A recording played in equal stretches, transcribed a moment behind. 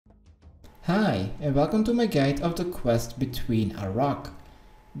Hi, and welcome to my guide of the quest Between a Rock.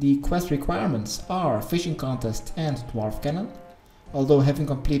 The quest requirements are fishing contest and dwarf cannon, although having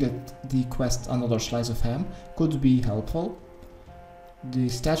completed the quest Another Slice of Ham could be helpful. The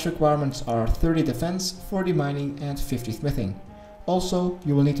stats requirements are 30 defense, 40 mining and 50 smithing. Also,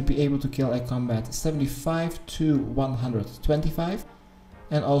 you will need to be able to kill a combat 75 to 125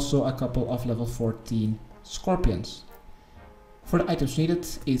 and also a couple of level 14 scorpions. For the items needed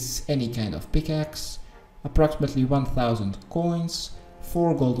is any kind of pickaxe, approximately 1000 coins,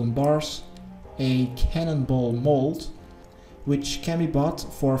 4 golden bars, a cannonball mould, which can be bought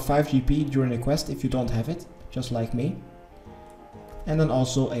for 5 GP during the quest if you don't have it, just like me, and then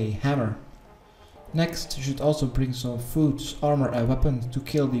also a hammer. Next, you should also bring some food, armor and weapon to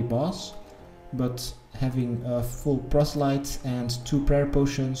kill the boss, but having a full proselyte and 2 prayer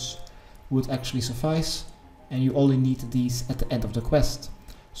potions would actually suffice, and you only need these at the end of the quest.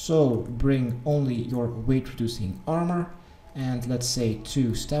 So bring only your weight reducing armor and let's say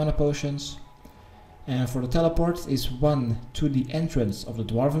 2 stamina potions. And for the teleport is 1 to the entrance of the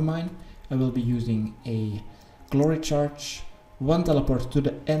dwarven mine. I will be using a glory charge. 1 teleport to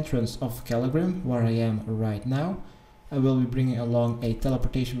the entrance of Keldagrim, where I am right now. I will be bringing along a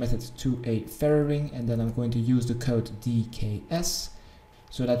teleportation method to a fairy ring, and then I'm going to use the code DKS.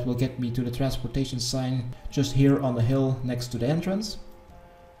 So that will get me to the transportation sign just here on the hill next to the entrance.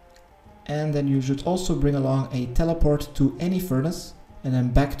 And then you should also bring along a teleport to any furnace and then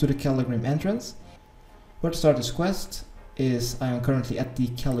back to the Keldagrim entrance. Where to start this quest is I am currently at the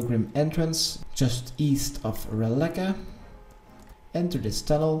Keldagrim entrance just east of Releka. Enter this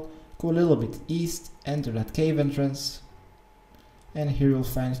tunnel, go a little bit east, enter that cave entrance, and here you'll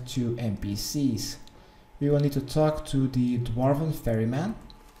find 2 NPCs. We will need to talk to the dwarven ferryman.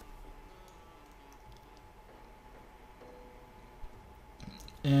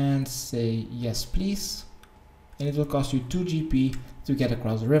 And say yes please. And it will cost you 2 GP to get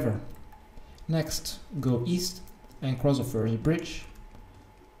across the river. Next, go east and cross the first bridge.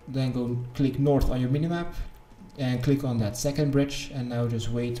 Then go click north on your minimap and click on that second bridge, and now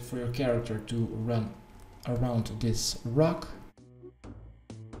just wait for your character to run around this rock.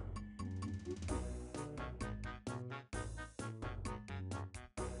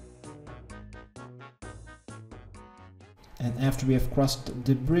 And after we have crossed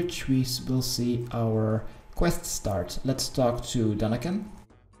the bridge, we will see our quest start. Let's talk to Danaken.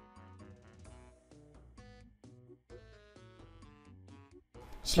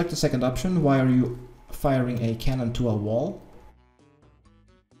 Select the second option. Why are you firing a cannon to a wall?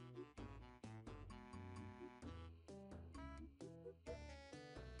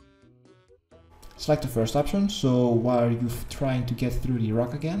 Select the first option. So why are you trying to get through the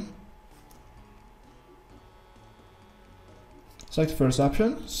rock again? Select the first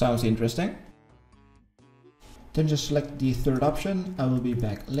option, sounds interesting. Then just select the third option, I will be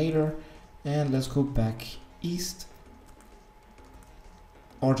back later, and let's go back east.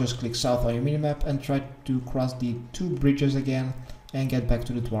 Or just click south on your minimap and try to cross the 2 bridges again and get back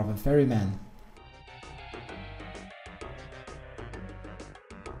to the dwarven ferryman.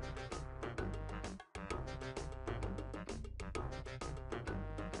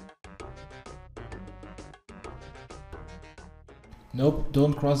 Nope,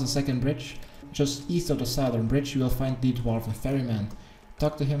 don't cross the second bridge. Just east of the southern bridge you will find the dwarven ferryman.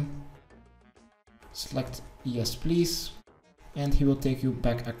 Talk to him. Select yes please. And he will take you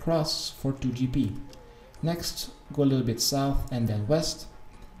back across for 2 GP. Next, go a little bit south and then west.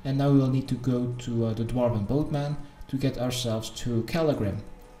 And now we will need to go to the dwarven boatman to get ourselves to Keldagrim.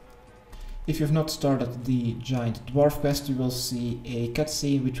 If you've not started the giant dwarf quest, you will see a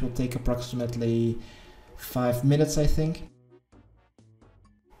cutscene which will take approximately 5 minutes, I think.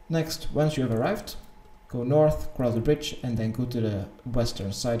 Next, once you have arrived, go north, cross the bridge and then go to the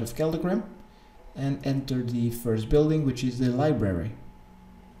western side of Keldagrim and enter the first building, which is the library.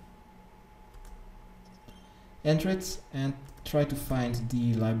 Enter it and try to find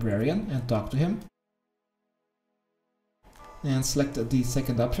the librarian and talk to him. And select the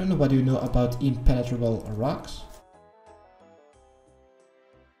second option, what do you know about impenetrable rocks?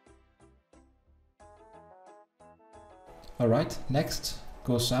 Alright, next.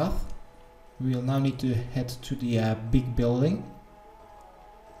 Go south. We will now need to head to the big building.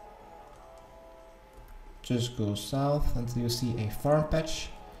 Just go south until you see a farm patch.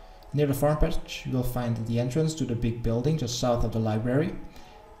 Near the farm patch you will find the entrance to the big building just south of the library.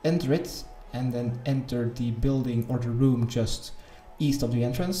 Enter it and then enter the building or the room just east of the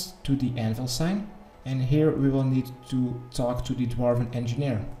entrance to the anvil sign. And here we will need to talk to the dwarven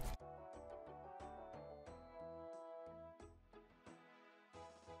engineer.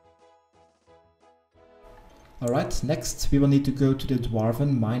 Alright, next we will need to go to the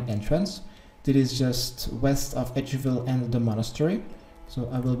dwarven mine entrance. This is just west of Edgeville and the monastery. So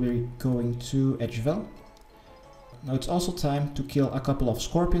I will be going to Edgeville. Now it's also time to kill a couple of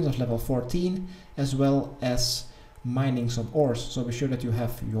scorpions of level 14, as well as mining some ores. So be sure that you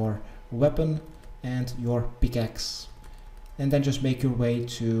have your weapon and your pickaxe. And then just make your way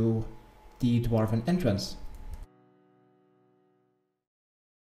to the dwarven entrance.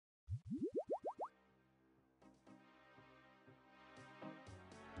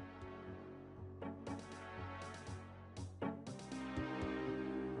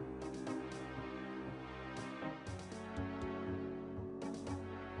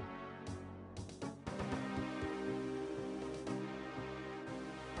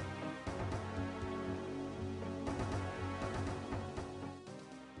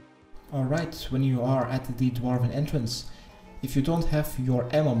 Alright, when you are at the dwarven entrance, if you don't have your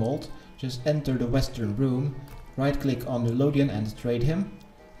ammo mold, just enter the western room, right click on the Lodian and trade him,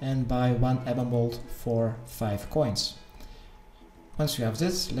 and buy 1 ammo mold for 5 coins. Once you have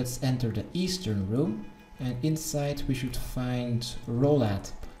this, let's enter the eastern room, and inside we should find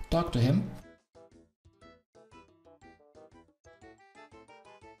Rolad. Talk to him.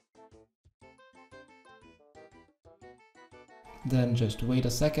 Then just wait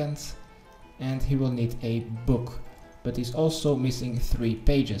a second, and he will need a book, but he's also missing 3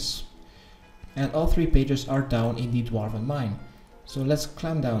 pages. And all 3 pages are down in the dwarven mine. So let's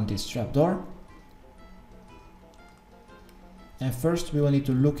climb down this trapdoor. And first we will need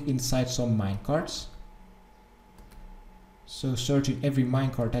to look inside some minecarts. So searching every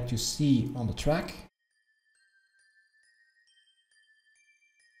minecart that you see on the track.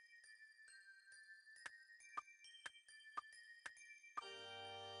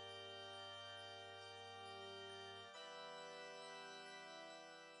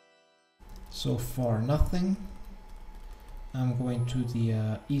 So far nothing. I'm going to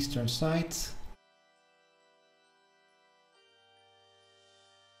the eastern side.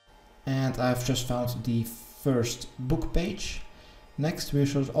 And I've just found the first book page. Next we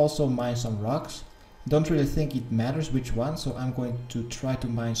should also mine some rocks. Don't really think it matters which one, so I'm going to try to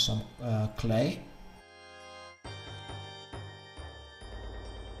mine some clay.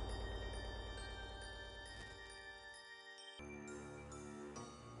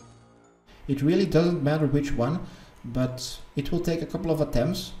 It really doesn't matter which one, but it will take a couple of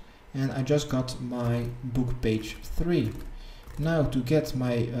attempts, and I just got my book page 3. Now to get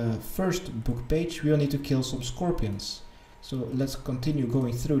my first book page, we will need to kill some scorpions. So let's continue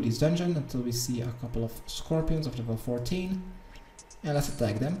going through this dungeon until we see a couple of scorpions of level 14, and let's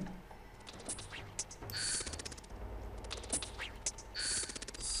attack them.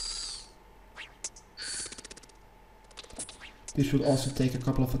 This should also take a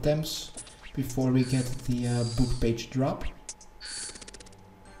couple of attempts before we get the book page drop.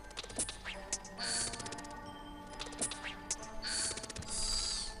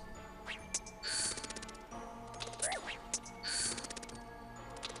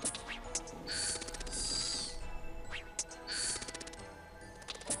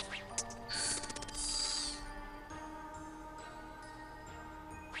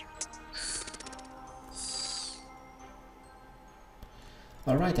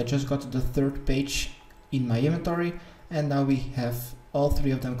 Alright, I just got the third page in my inventory, and now we have all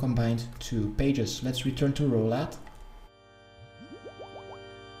 3 of them combined 2 pages. Let's return to Rolad.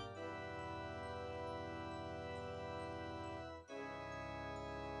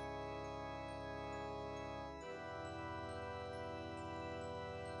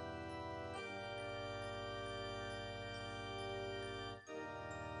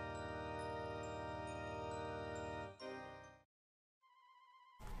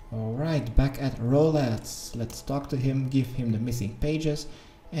 Alright, back at Rolad. Let's talk to him, give him the missing pages,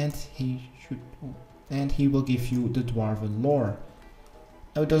 and he will give you the dwarven lore.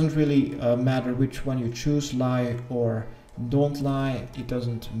 Now it doesn't really matter which one you choose, lie or don't lie, it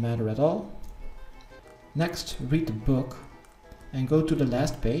doesn't matter at all. Next, read the book and go to the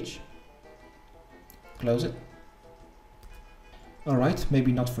last page. Close it. Alright,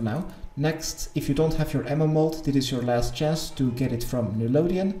 maybe not for now. Next, if you don't have your ammo mold, this is your last chance to get it from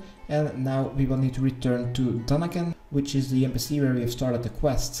Lodian. And now we will need to return to Donegan, which is the NPC where we have started the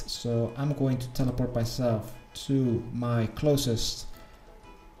quest. So I'm going to teleport myself to my closest,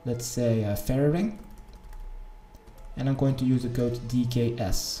 let's say, fairy ring. And I'm going to use the code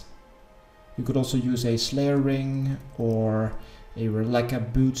DKS. You could also use a Slayer ring or a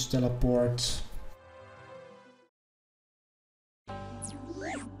Releka boots teleport.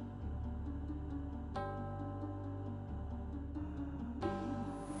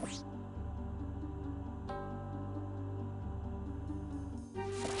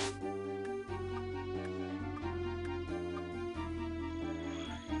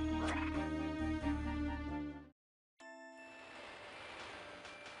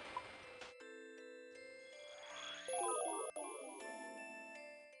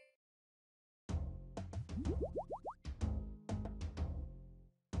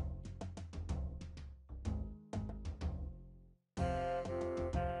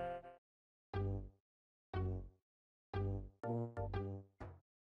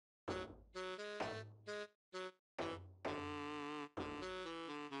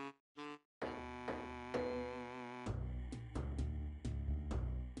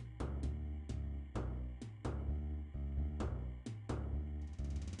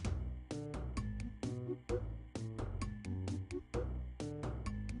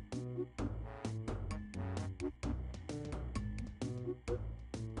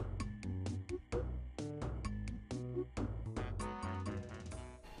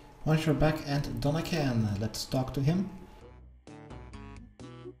 Once you're back and done again, let's talk to him.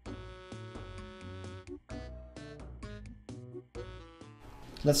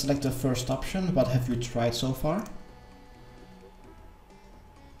 Let's select the first option. What have you tried so far?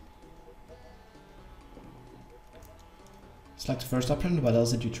 Select the first option. What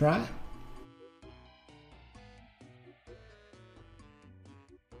else did you try?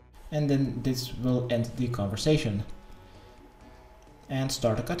 And then this will end the conversation. And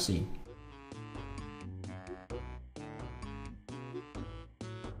start a cutscene.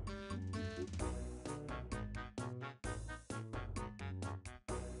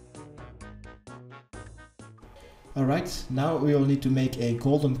 Alright, now we will need to make a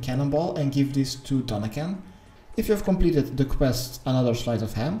golden cannonball and give this to Donecan. If you have completed the quest Another Slice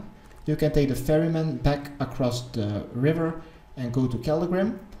of Ham, you can take the ferryman back across the river and go to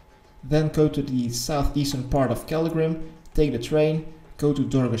Keldagrim. Then go to the southeastern part of Keldagrim, take the train, go to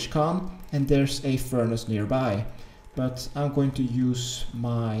Dorgesh Khan, and there's a furnace nearby. But I'm going to use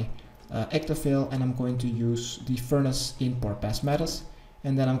my Ectophill, and I'm going to use the furnace in Port Pasmatis,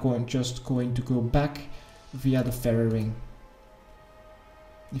 and then I'm just going to go back via the ferry ring.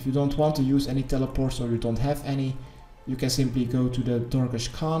 If you don't want to use any teleports or you don't have any, you can simply go to the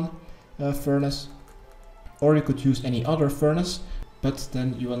Dorgesh Khan furnace, or you could use any other furnace, but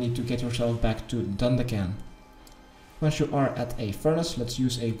then you will need to get yourself back to Dundakan. Once you are at a furnace, let's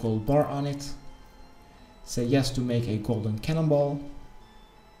use a gold bar on it. Say yes to make a golden cannonball.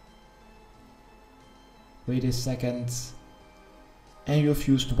 Wait a second. And you've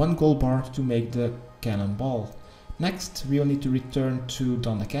used one gold bar to make the cannonball. Next, we will need to return to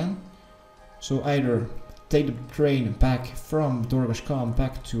Dundakan. So either take the train back from Dorgesh Khan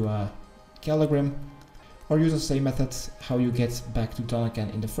back to Keldagrim, or use the same method how you get back to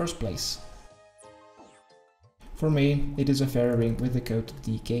Dundakan in the first place. For me, it is a ferry ring with the code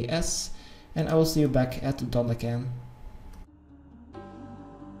DKS, and I will see you back at Dundakan.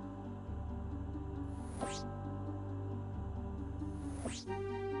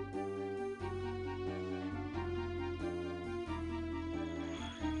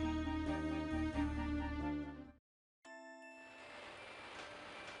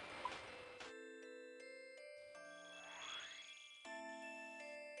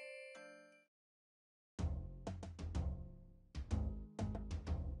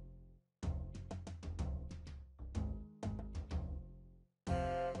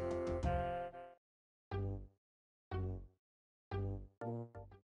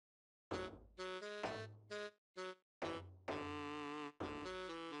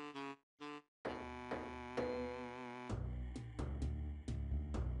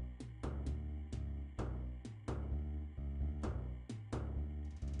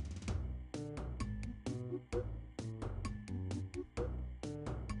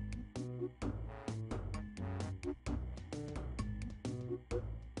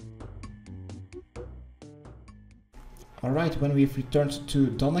 Alright, when we've returned to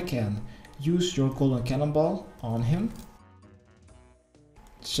Dundakan, use your golden cannonball on him.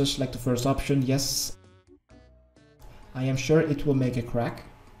 Just select the first option, yes. I am sure it will make a crack.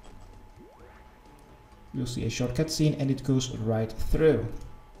 You'll see a short cutscene and it goes right through.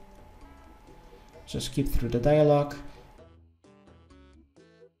 Just keep through the dialogue.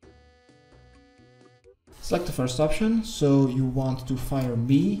 Select the first option, so you want to fire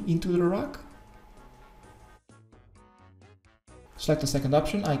me into the rock. Select the second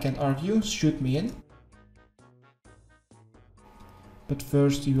option, I can't argue, shoot me in. But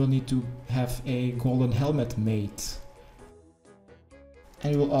first you will need to have a golden helmet made.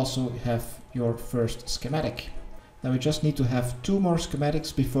 And you will also have your first schematic. Now we just need to have 2 more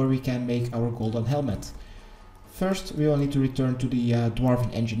schematics before we can make our golden helmet. First we will need to return to the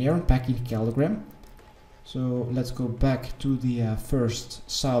dwarven engineer back in Keldagrim. So let's go back to the first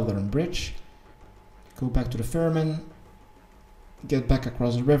southern bridge. Go back to the ferryman. Get back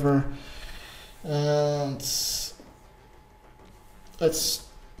across the river, and let's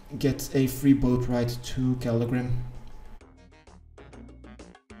get a free boat ride to Keldagrim.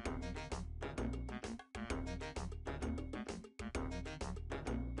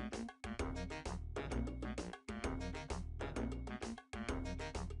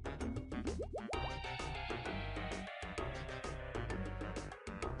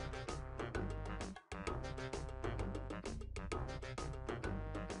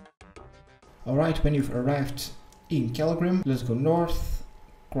 Alright, when you've arrived in Keldagrim, let's go north,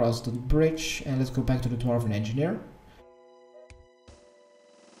 cross the bridge, and let's go back to the Dwarven Engineer.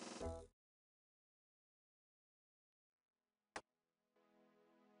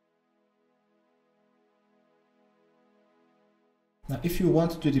 Now, if you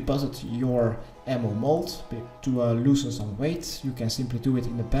want to deposit your ammo mold to loosen some weight, you can simply do it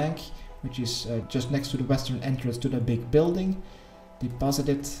in the bank, which is just next to the western entrance to the big building. Deposit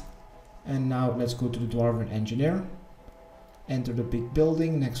it. And now let's go to the Dwarven Engineer, enter the big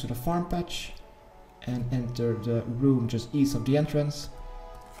building next to the farm patch, and enter the room just east of the entrance.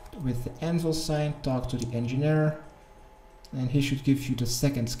 With the anvil sign, talk to the engineer, and he should give you the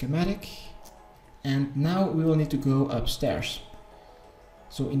second schematic. And now we will need to go upstairs.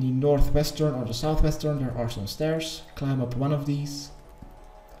 So in the northwestern or the southwestern there are some stairs, climb up one of these,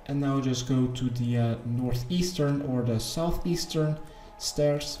 and now just go to the northeastern or the southeastern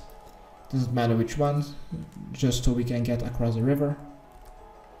stairs. Doesn't matter which one, just so we can get across the river.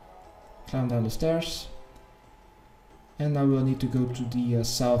 Climb down the stairs. And now we'll need to go to the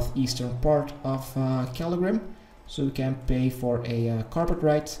southeastern part of Keldagrim, so we can pay for a carpet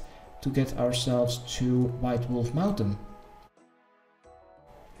ride to get ourselves to White Wolf Mountain.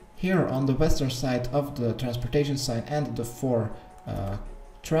 Here on the western side of the transportation sign and the 4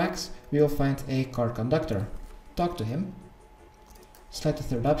 tracks, we will find a car conductor. Talk to him. Select the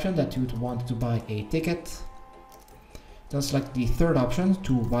third option that you would want to buy a ticket. Then select the third option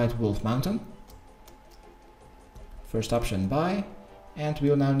to White Wolf Mountain. First option buy, and we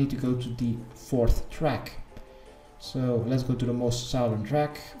will now need to go to the 4th track. So let's go to the most southern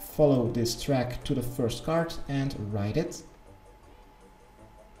track, follow this track to the first cart and ride it.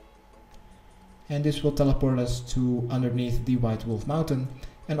 And this will teleport us to underneath the White Wolf Mountain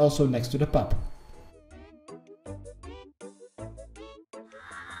and also next to the pub.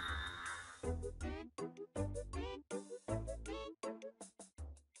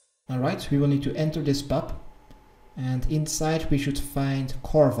 Alright, we will need to enter this pub, and inside we should find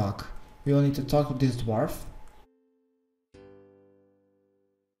Korvac. We will need to talk to this dwarf.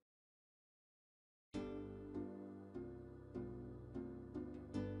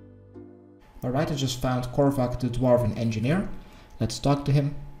 Alright, I just found Korvac the Dwarven Engineer. Let's talk to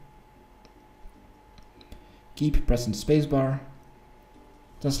him. Keep pressing the spacebar.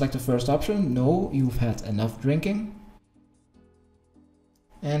 Then select the first option. No, you've had enough drinking.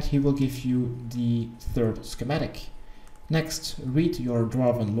 And he will give you the third schematic. Next, read your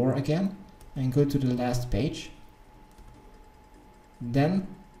Dwarven lore again and go to the last page. Then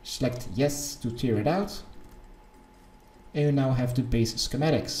select yes to tear it out. And you now have the base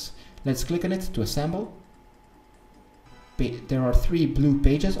schematics. Let's click on it to assemble. There are 3 blue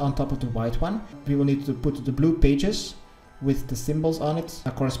pages on top of the white one. We will need to put the blue pages with the symbols on it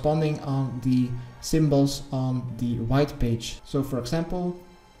corresponding on the symbols on the white page. So for example,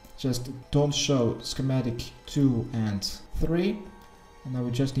 just don't show schematic 2 and 3. And now we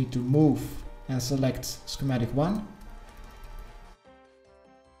just need to move and select schematic 1.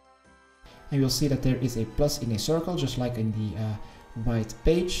 And you'll see that there is a plus in a circle, just like in the white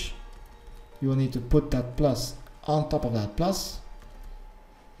page. You will need to put that plus on top of that plus.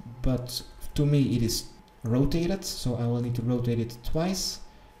 But to me it is rotated, so I will need to rotate it twice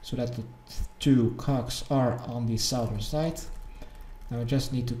so that the 2 cogs are on the southern side. Now I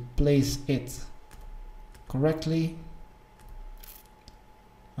just need to place it correctly.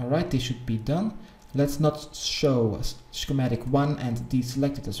 Alright, this should be done. Let's not show schematic 1 and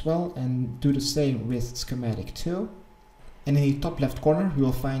deselect it as well, and do the same with schematic 2. And in the top left corner we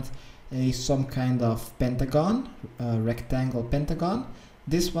will find some kind of pentagon, rectangle pentagon.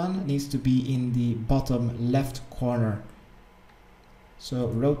 This one needs to be in the bottom left corner. So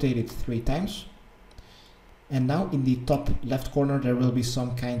rotate it 3 times. And now in the top left corner there will be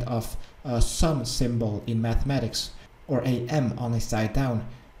some kind of sum symbol in mathematics, or a M on a side down.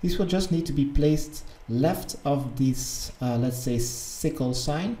 This will just need to be placed left of this, let's say, sickle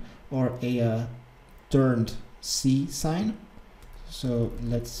sign, or a turned C sign. So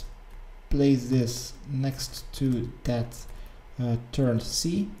let's place this next to that turned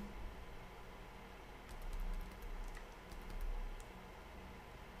C.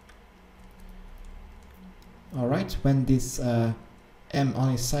 Alright, when this M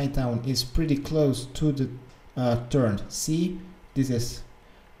on his side down is pretty close to the turned C. This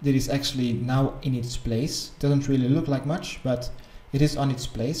is actually now in its place. Doesn't really look like much, but it is on its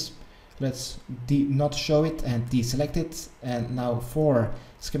place. Let's not show it and deselect it. And now for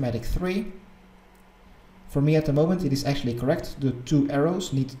schematic 3. For me at the moment it is actually correct. The two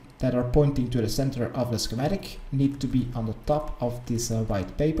arrows that are pointing to the center of the schematic need to be on the top of this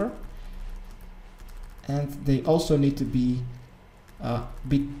white paper. And they also need to be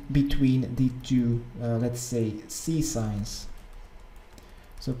between the two, let's say, C signs.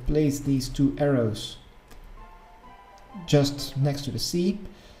 So place these two arrows just next to the C,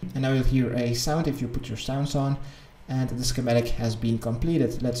 and now you'll hear a sound if you put your sounds on, and the schematic has been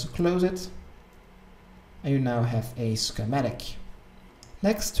completed. Let's close it, and you now have a schematic.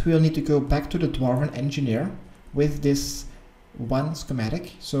 Next, we'll need to go back to the Dwarven engineer with this one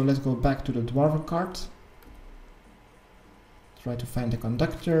schematic. So let's go back to the Dwarven card, try to find the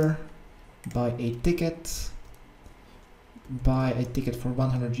conductor, buy a ticket for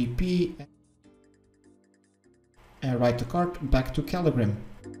 100 GP, and write the card back to Keldagrim.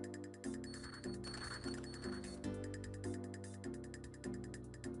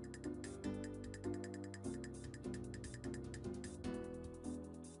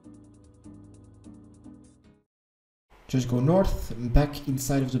 Just go north, back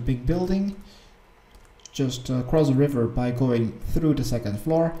inside of the big building, just cross the river by going through the second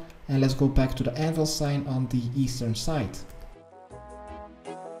floor, and let's go back to the anvil sign on the eastern side.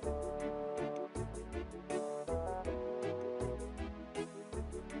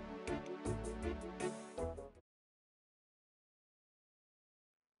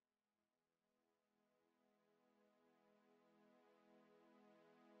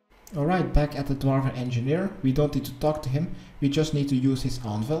 Alright, back at the Dwarven engineer, we don't need to talk to him, we just need to use his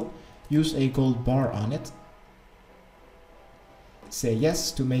anvil, use a gold bar on it, say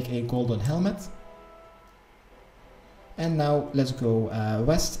yes to make a golden helmet, and now let's go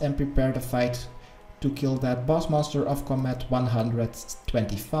west and prepare the fight to kill that boss monster of combat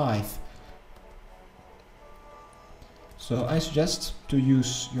 125. So I suggest to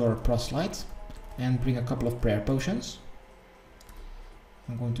use your proselyte and bring a couple of prayer potions.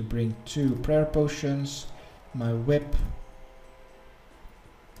 I'm going to bring 2 prayer potions, my whip,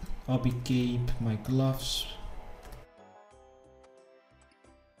 obby cape, my gloves.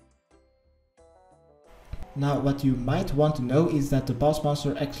 Now what you might want to know is that the boss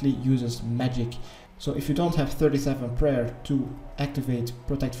monster actually uses magic. So if you don't have 37 prayer to activate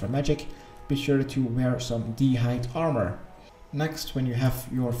protect from magic, be sure to wear some d'hide armor. Next, when you have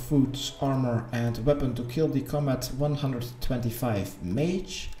your food, armor and weapon to kill the combat 125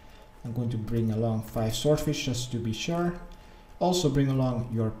 mage, I'm going to bring along 5 swordfish just to be sure. Also bring along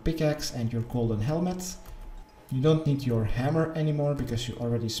your pickaxe and your golden helmet. You don't need your hammer anymore because you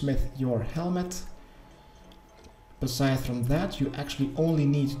already smith your helmet. Aside from that, you actually only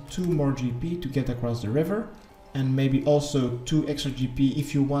need 2 more GP to get across the river, and maybe also 2 extra GP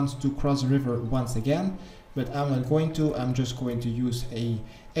if you want to cross the river once again. But I'm not going to, I'm just going to use a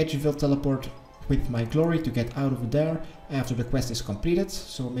Edgeville teleport with my glory to get out of there after the quest is completed,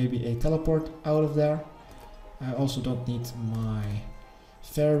 so maybe a teleport out of there. I also don't need my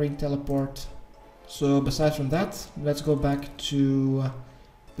fair ring teleport. So besides from that, let's go back to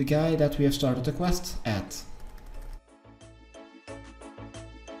the guy that we have started the quest at.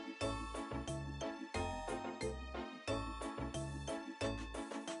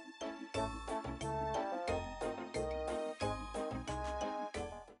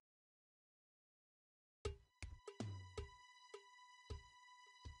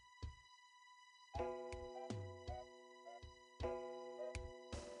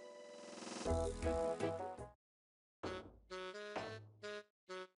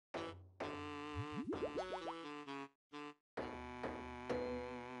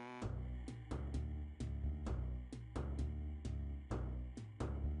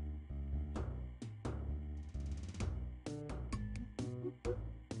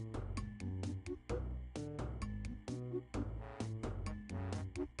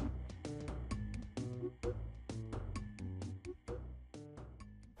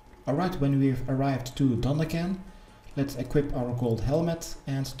 Alright, when we've arrived to Dondakan, let's equip our gold helmet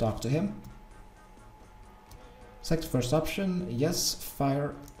and talk to him. Select first option, yes,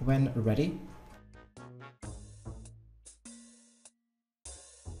 fire when ready.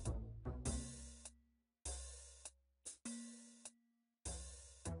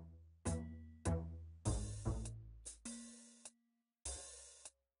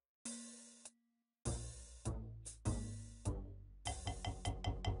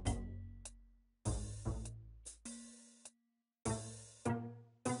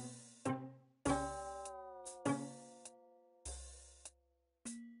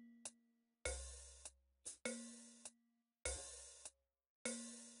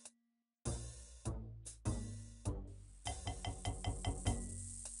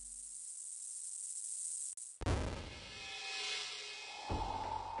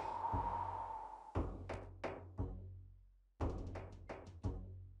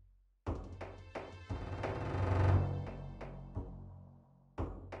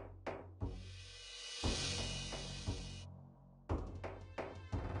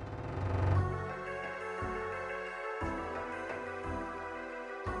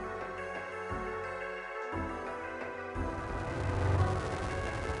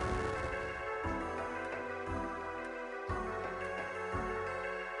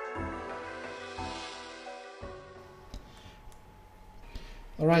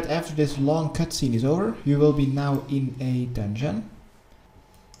 Alright, after this long cutscene is over, you will be now in a dungeon.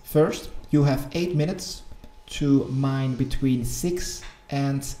 First, you have 8 minutes to mine between 6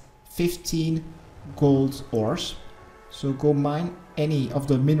 and 15 gold ores. So go mine any of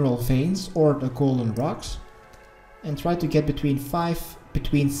the mineral veins or the golden rocks and try to get between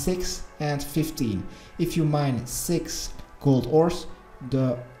 6 and 15. If you mine 6 gold ores,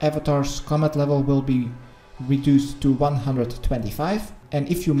 the avatar's combat level will be reduced to 125, and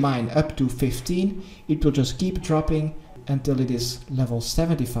if you mine up to 15, it will just keep dropping until it is level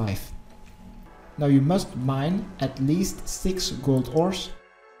 75. Now you must mine at least 6 gold ores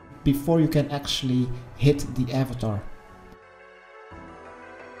before you can actually hit the avatar.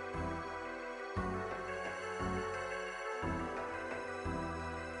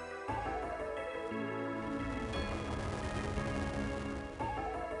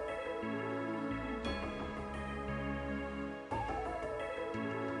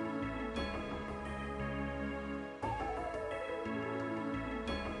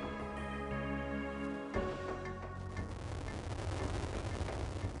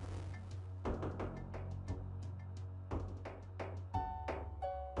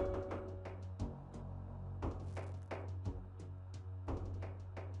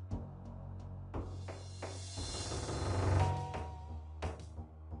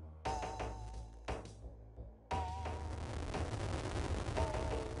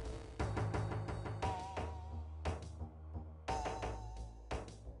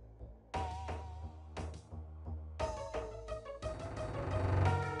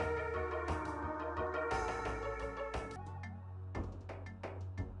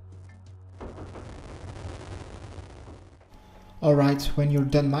 Alright, when you're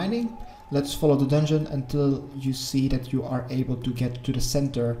done mining, let's follow the dungeon until you see that you are able to get to the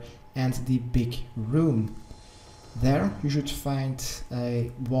center and the big room. There you should find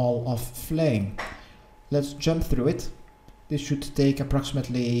a wall of flame. Let's jump through it. This should take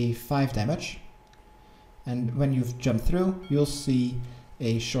approximately 5 damage. And when you've jumped through, you'll see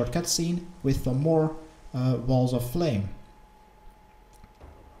a short cutscene with some more walls of flame.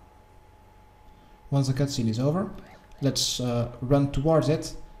 Once the cutscene is over, let's run towards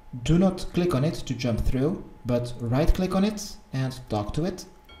it. Do not click on it to jump through, but right click on it and talk to it.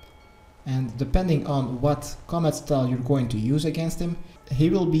 And depending on what combat style you're going to use against him, he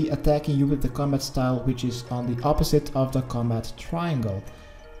will be attacking you with the combat style which is on the opposite of the combat triangle.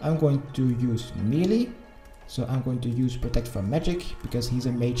 I'm going to use melee, so I'm going to use protect from magic because he's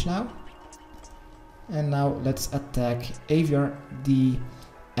a mage now. And now let's attack Aviar, the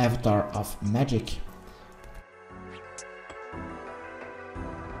avatar of magic.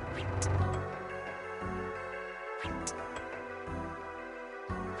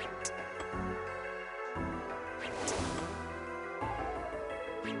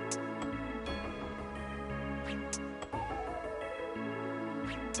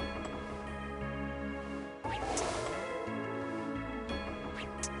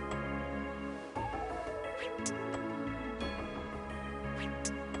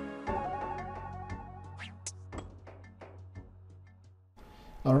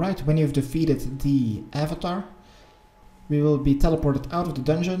 Alright, when you've defeated the avatar, we will be teleported out of the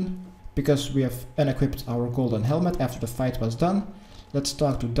dungeon because we have unequipped our golden helmet after the fight was done. Let's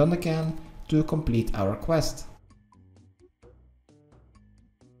talk to Dundakan to complete our quest.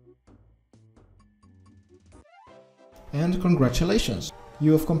 And congratulations!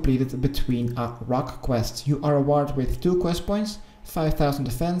 You have completed Between a Rock quest. You are awarded with 2 quest points, 5000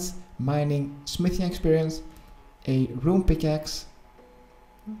 defense, mining, smithing experience, a rune pickaxe.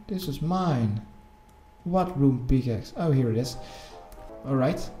 This is mine. What rune pickaxe? Oh, here it is.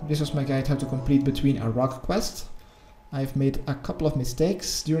 Alright, this was my guide how to complete Between a Rock quest. I've made a couple of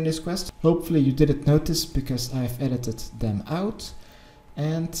mistakes during this quest. Hopefully you didn't notice because I've edited them out.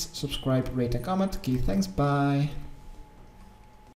 And subscribe, rate and comment. Okay, thanks, bye.